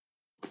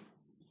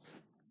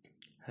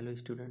Hello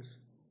students,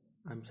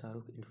 I'm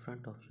Saruk in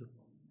front of you.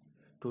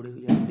 Today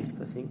we are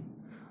discussing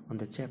on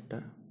the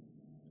chapter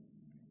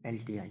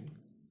LTI,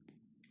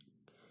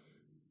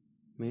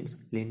 means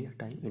linear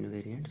time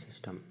invariant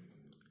system.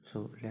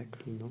 So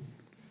let me know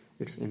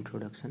its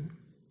introduction.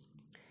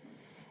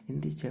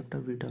 In this chapter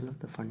we develop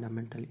the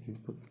fundamental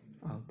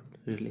input-output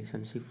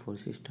relationship for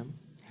system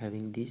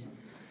having these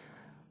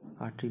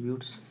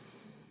attributes.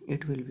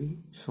 It will be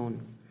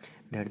shown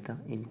that the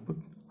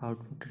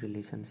input-output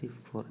relationship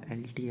for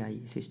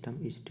LTI system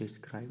is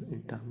described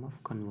in terms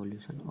of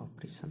convolution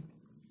operation.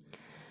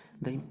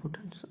 The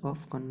importance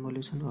of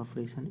convolution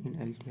operation in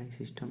LTI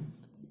system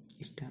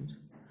stems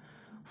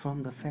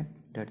from the fact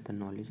that the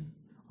knowledge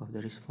of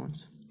the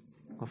response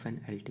of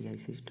an LTI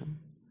system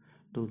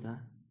to the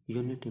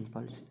unit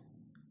impulse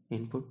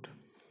input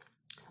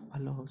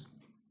allows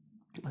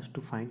us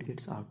to find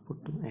its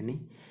output to any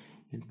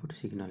input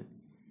signal.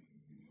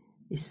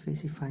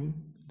 Specifying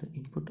the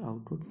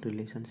input-output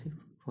relationship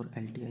for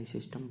LTI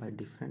system by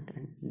different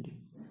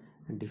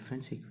and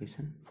difference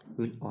equation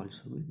will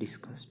also be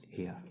discussed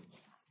here.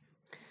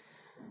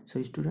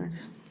 So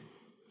students,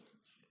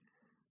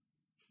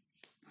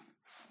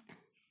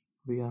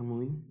 we are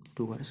moving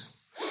towards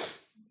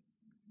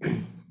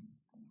the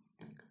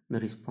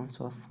response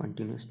of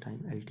continuous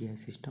time LTI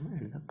system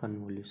and the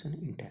convolution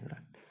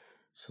integral.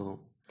 So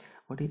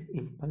what is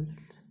impulse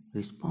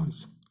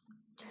response?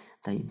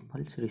 The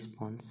impulse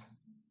response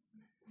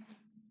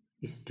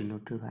is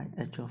denoted by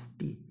h of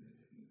t.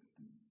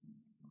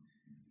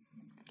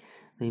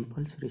 The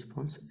impulse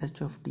response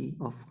h of t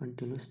of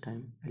continuous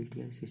time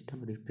LTI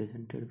system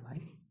represented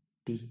by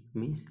t,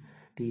 means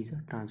t is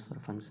a transfer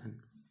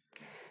function,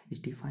 is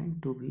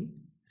defined to be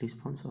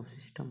response of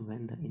system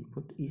when the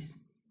input is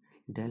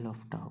del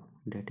of tau,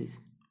 that is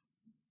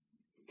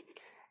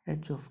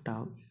h of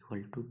tau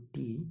equal to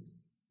t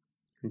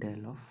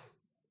del of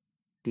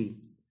t.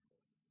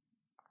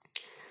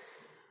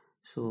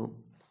 So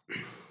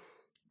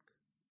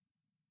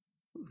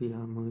we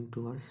are moving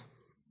towards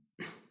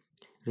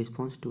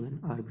response to an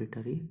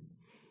arbitrary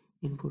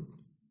input.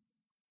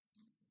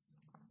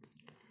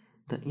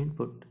 The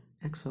input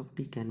x of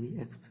t can be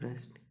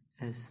expressed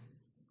as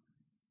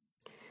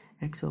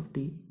x of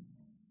t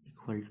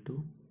equal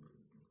to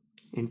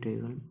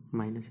integral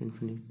minus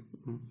infinity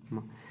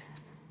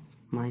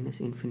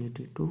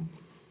to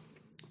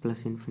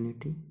plus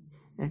infinity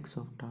x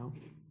of tau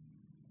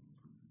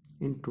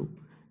into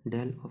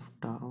del of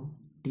tau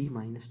t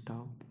minus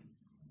tau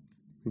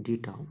d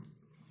tau.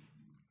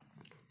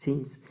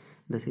 Since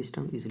the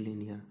system is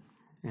linear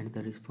and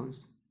the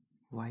response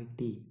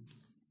yt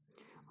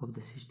of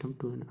the system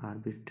to an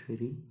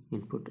arbitrary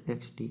input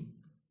xt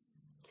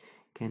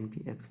can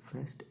be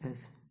expressed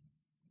as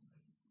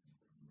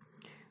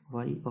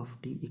y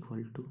of t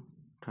equal to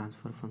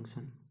transfer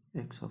function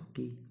x of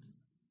t,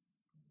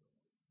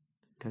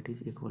 that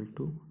is equal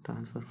to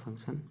transfer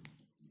function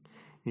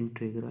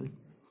integral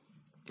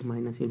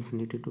minus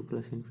infinity to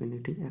plus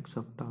infinity x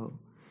of tau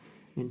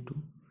into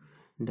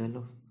del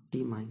of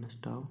t minus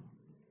tau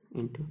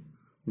into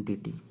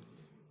dt.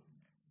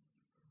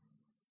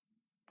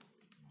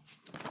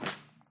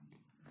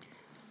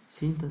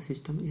 Since the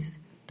system is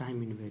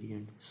time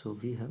invariant, so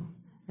we have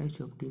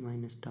h of t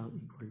minus tau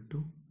equal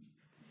to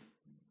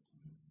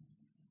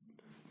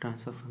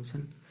transfer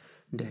function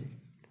del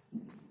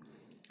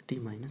t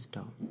minus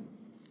tau.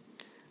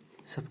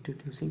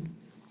 Substituting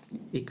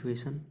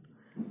equation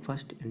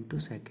first into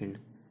second,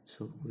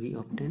 so we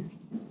obtain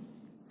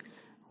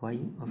y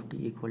of t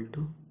equal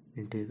to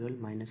integral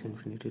minus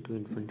infinity to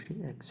infinity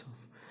x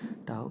of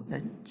tau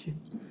h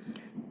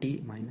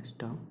t minus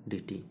tau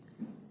dt.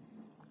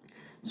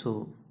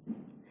 So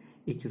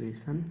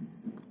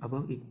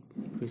above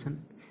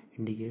equation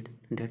indicates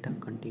that a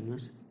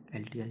continuous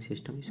LTI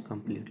system is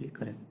completely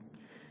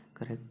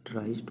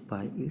characterized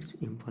by its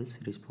impulse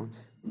response,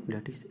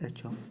 that is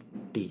h of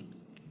t.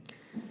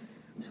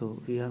 So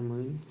we are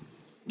moving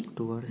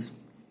towards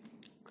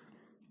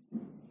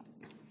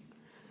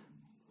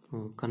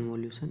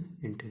convolution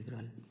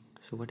integral.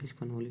 So what is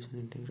convolution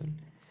integral?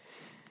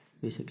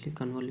 Basically,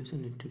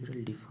 convolution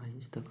integral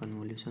defines the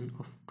convolution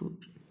of two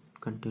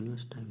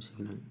continuous time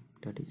signal,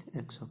 that is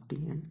x of t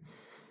and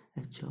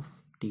h of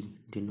t,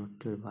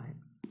 denoted by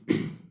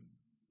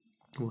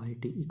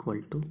yt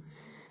equal to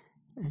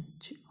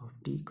h of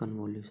t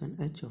convolution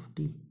h of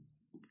t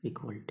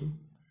equal to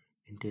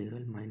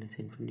integral minus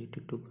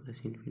infinity to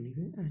plus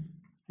infinity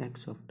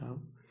x of tau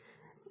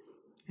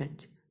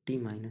h t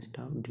minus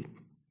tau d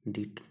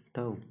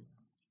tau.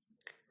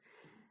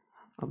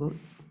 Above,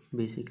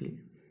 basically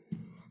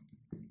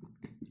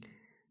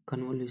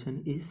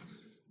convolution is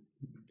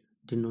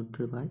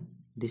denoted by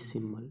this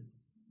symbol.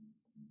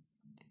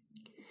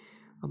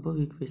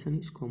 Above equation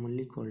is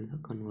commonly called the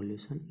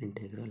convolution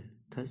integral.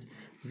 Thus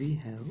we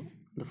have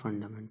the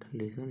fundamental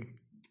result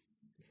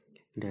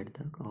that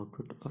the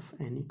output of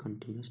any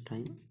continuous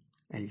time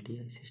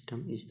LTI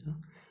system is the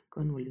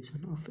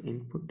convolution of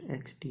input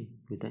xt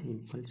with the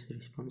impulse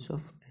response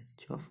of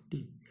h of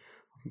t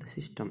of the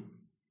system.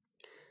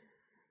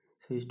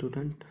 So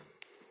student,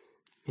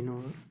 in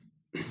our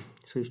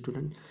So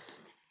student,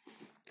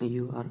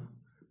 you are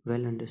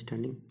well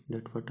understanding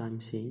that what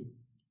I'm saying,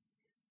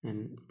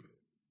 and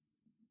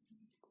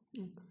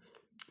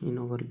in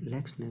our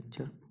next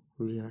lecture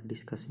we are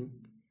discussing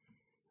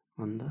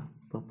on the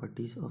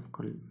properties of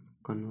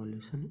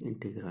convolution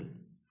integral.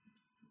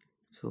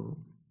 So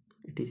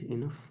it is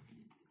enough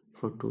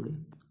for today.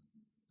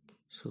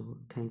 So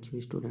thank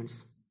you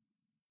students.